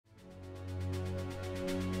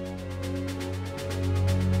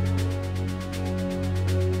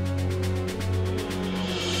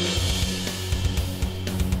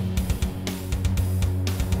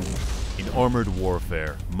Armored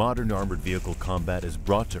warfare, modern armored vehicle combat is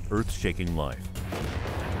brought to earth-shaking life.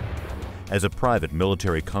 As a private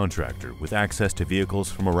military contractor with access to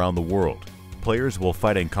vehicles from around the world, players will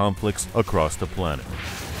fight in conflicts across the planet.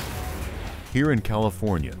 Here in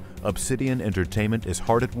California, Obsidian Entertainment is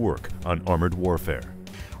hard at work on Armored Warfare.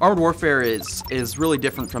 Armored Warfare is really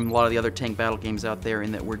different from a lot of the other tank battle games out there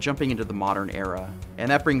in that we're jumping into the modern era. And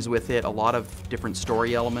that brings with it a lot of different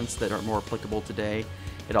story elements that are more applicable today.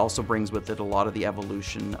 It also brings with it a lot of the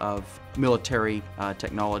evolution of military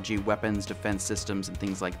technology, weapons, defense systems, and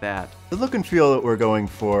things like that. The look and feel that we're going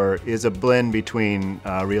for is a blend between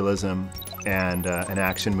realism and an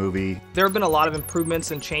action movie. There have been a lot of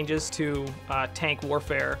improvements and changes to tank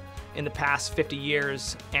warfare in the past 50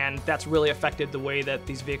 years, and that's really affected the way that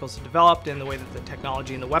these vehicles have developed and the way that the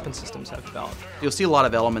technology and the weapon systems have developed. You'll see a lot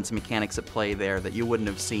of elements and mechanics at play there that you wouldn't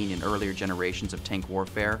have seen in earlier generations of tank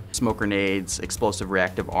warfare. Smoke grenades, explosive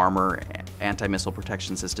reactive armor, anti-missile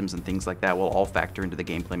protection systems, and things like that will all factor into the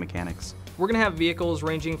gameplay mechanics. We're going to have vehicles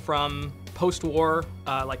ranging from post-war,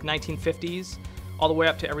 like 1950s, all the way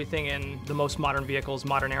up to everything in the most modern vehicles,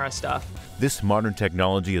 modern era stuff. This modern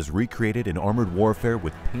technology is recreated in Armored Warfare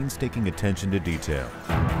with painstaking attention to detail.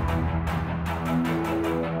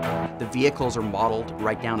 The vehicles are modeled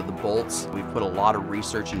right down to the bolts. We've put a lot of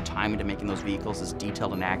research and time into making those vehicles as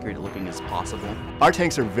detailed and accurate looking as possible. Our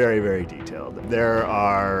tanks are very, very detailed. There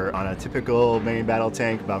are, on a typical main battle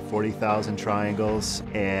tank, about 40,000 triangles,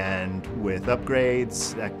 and with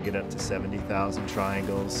upgrades, that can get up to 70,000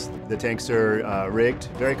 triangles. The tanks are rigged,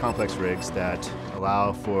 very complex rigs that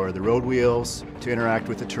allow for the road wheels to interact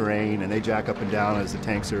with the terrain, and they jack up and down as the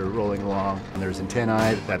tanks are rolling along. And there's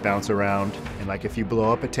antennae that bounce around, and like if you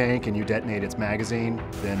blow up a tank and you detonate its magazine,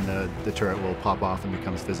 then the turret will pop off and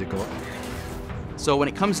becomes physical. So when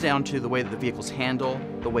it comes down to the way that the vehicles handle,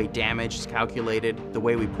 the way damage is calculated, the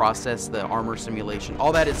way we process the armor simulation,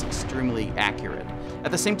 all that is extremely accurate.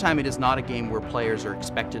 At the same time, it is not a game where players are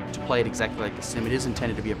expected to play it exactly like a sim. It is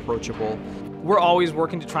intended to be approachable. We're always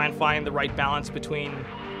working to try and find the right balance between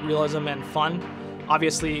realism and fun.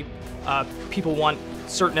 Obviously, people want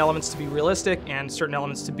certain elements to be realistic and certain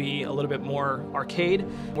elements to be a little bit more arcade.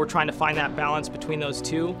 We're trying to find that balance between those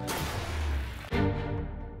two.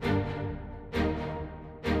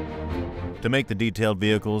 To make the detailed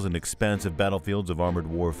vehicles and expansive battlefields of Armored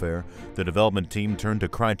Warfare, the development team turned to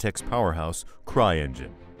Crytek's powerhouse, CryEngine.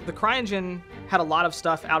 The CryEngine had a lot of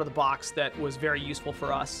stuff out of the box that was very useful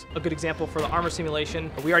for us. A good example for the armor simulation,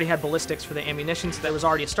 we already had ballistics for the ammunition, so there was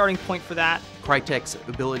already a starting point for that. Crytek's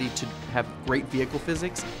ability to have great vehicle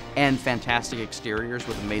physics and fantastic exteriors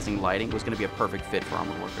with amazing lighting was going to be a perfect fit for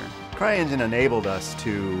Armored Warfare. CryEngine enabled us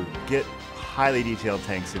to get highly detailed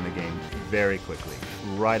tanks in the game very quickly.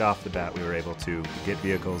 Right off the bat, we were able to get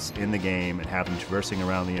vehicles in the game and have them traversing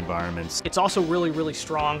around the environments. It's also really, really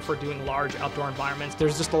strong for doing large outdoor environments.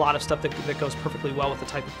 There's just a lot of stuff that goes perfectly well with the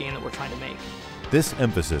type of game that we're trying to make. This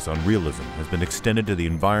emphasis on realism has been extended to the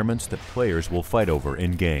environments that players will fight over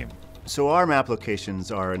in-game. So our map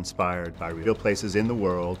locations are inspired by real places in the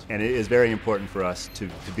world, and it is very important for us to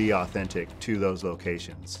be authentic to those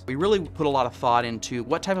locations. We really put a lot of thought into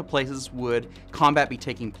what type of places would combat be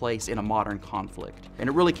taking place in a modern conflict. And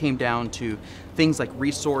it really came down to things like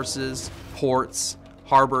resources, ports,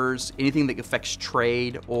 harbors, anything that affects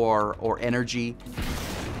trade or energy.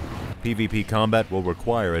 PvP combat will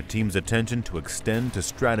require a team's attention to extend to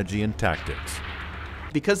strategy and tactics.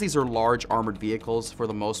 Because these are large armored vehicles for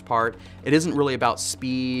the most part, it isn't really about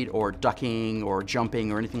speed or ducking or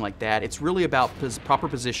jumping or anything like that. It's really about proper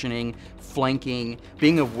positioning, flanking,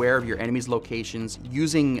 being aware of your enemy's locations,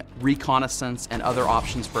 using reconnaissance and other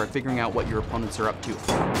options for figuring out what your opponents are up to.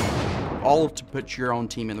 All to put your own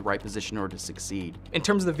team in the right position in order to succeed. In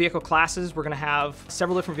terms of the vehicle classes, we're going to have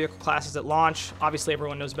several different vehicle classes at launch. Obviously,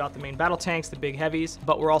 everyone knows about the main battle tanks, the big heavies,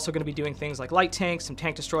 but we're also going to be doing things like light tanks, some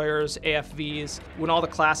tank destroyers, AFVs. When all the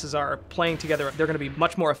classes are playing together, they're going to be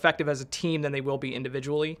much more effective as a team than they will be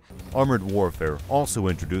individually. Armored Warfare also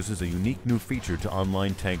introduces a unique new feature to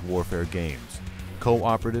online tank warfare games: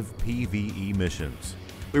 cooperative PvE missions.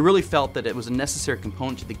 We really felt that it was a necessary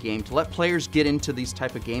component to the game to let players get into these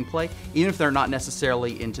type of gameplay, even if they're not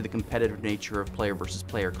necessarily into the competitive nature of player versus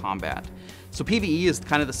player combat. So PvE is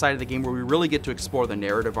kind of the side of the game where we really get to explore the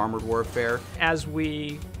narrative Armored Warfare. As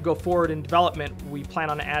we go forward in development, we plan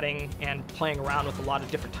on adding and playing around with a lot of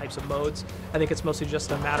different types of modes. I think it's mostly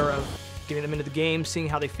just a matter of getting them into the game, seeing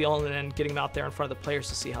how they feel, and then getting them out there in front of the players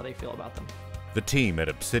to see how they feel about them. The team at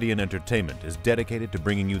Obsidian Entertainment is dedicated to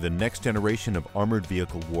bringing you the next generation of armored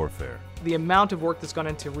vehicle warfare. The amount of work that's gone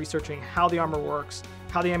into researching how the armor works,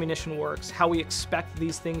 how the ammunition works, how we expect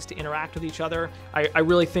these things to interact with each other. I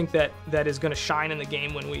really think that is going to shine in the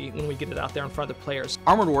game when we get it out there in front of the players.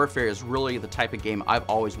 Armored Warfare is really the type of game I've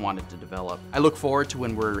always wanted to develop. I look forward to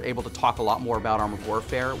when we're able to talk a lot more about Armored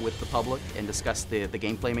Warfare with the public and discuss the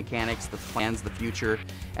gameplay mechanics, the plans, the future,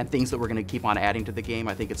 and things that we're going to keep on adding to the game.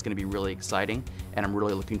 I think it's going to be really exciting, and I'm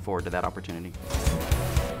really looking forward to that opportunity.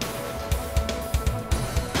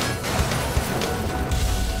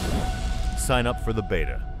 Sign up for the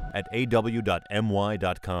beta at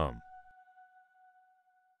aw.my.com.